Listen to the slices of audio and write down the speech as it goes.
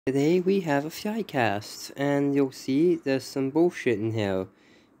Today we have a Flycast, and you'll see there's some bullshit in here.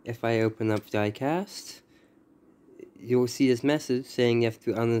 If I open up Flycast, you'll see this message saying you have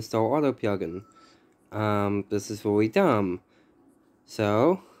to uninstall hide-autoplugin. This is really dumb.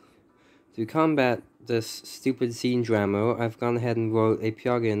 So, to combat this stupid scene drama, I've gone ahead and wrote a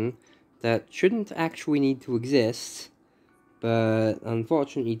plugin that shouldn't actually need to exist, but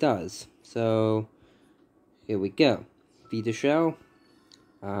unfortunately does. So, here we go. Vita shell.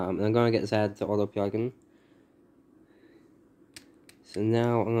 And I'm going to get this added to hide-autoplugin. So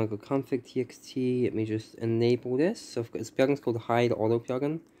now I'm going to go config.txt, let me just enable this. So this plugin's called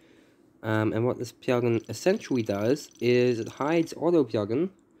hide-autoplugin. And what this plugin essentially does is it hides hide-autoplugin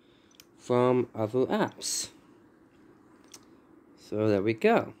from other apps. So there we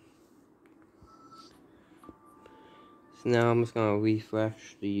go. So now I'm just going to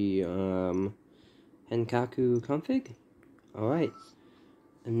refresh the Henkaku config. Alright.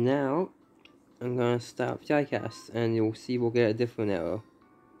 And now I'm going to start Flycast, and you'll see we'll get a different error.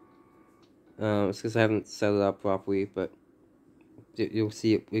 It's because I haven't set it up properly, but you'll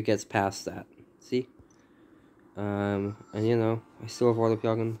see it gets past that. See? And you know, I still have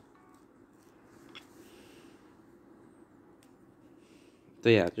hide-autoplugin. So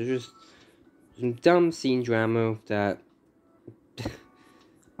yeah, there's just some dumb scene drama that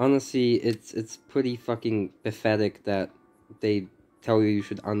honestly, it's pretty fucking pathetic that they tell you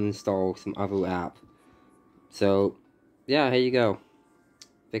should uninstall some other app. So, yeah, here you go.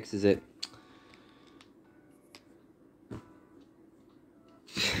 Fixes it.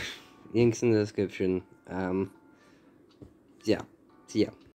 Links in the description. Yeah. See ya.